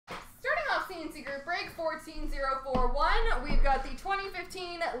CNC group break 14041. We've got the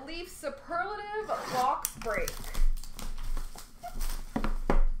 2015 Leaf Superlative box break.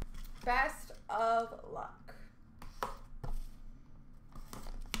 Best of luck.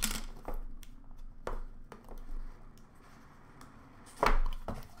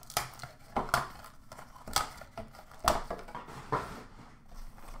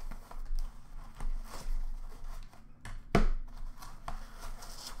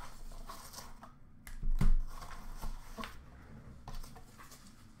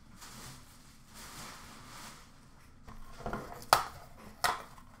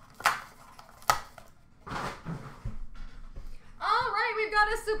 We've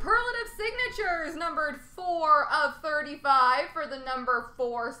got a Superlative Signatures numbered 4 of 35 for the number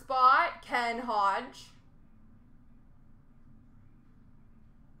 4 spot, Ken Hodge.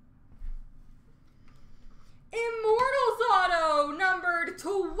 Immortals Auto numbered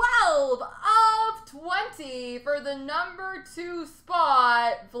 12 of 20 for the number 2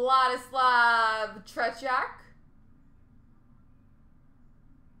 spot, Vladislav Tretiak.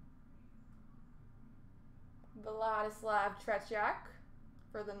 Vladislav Tretiak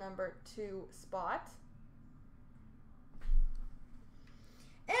for the number 2 spot.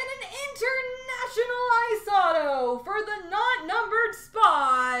 And an International Ice Auto for the not numbered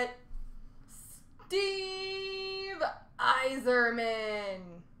spot, Steve Yzerman.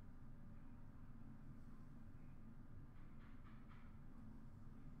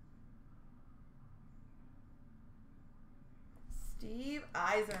 Steve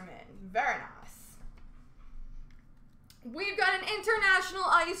Yzerman. Very nice. We've got an International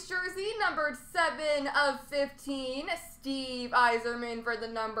Ice jersey, numbered 7 of 15, Steve Yzerman for the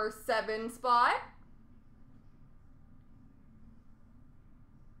number 7 spot.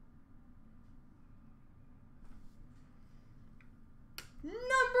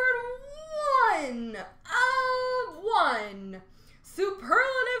 Numbered 1 of 1,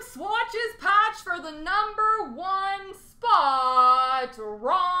 Superlative Swatches patch for the number 1 spot,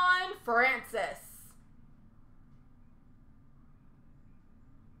 Ron Francis.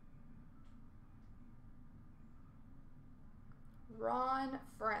 Ron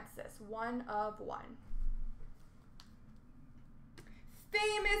Francis, 1 of 1.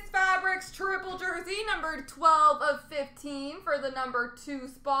 Famous Fabrics triple jersey, numbered 12 of 15 for the number 2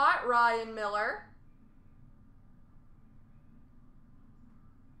 spot, Ryan Miller.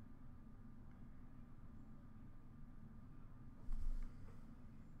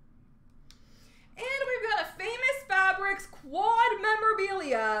 And we've got a Famous Fabrics quad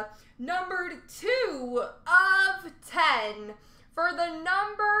memorabilia, numbered 2 of 10 for the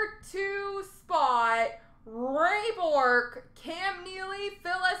number 2 spot, Ray Bork, Cam Neely,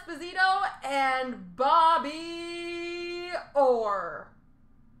 Phil Esposito, and Bobby Orr.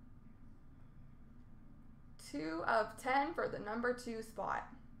 2 of 10 for the number 2 spot.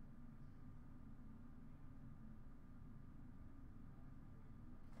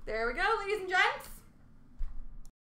 There we go, ladies and gents.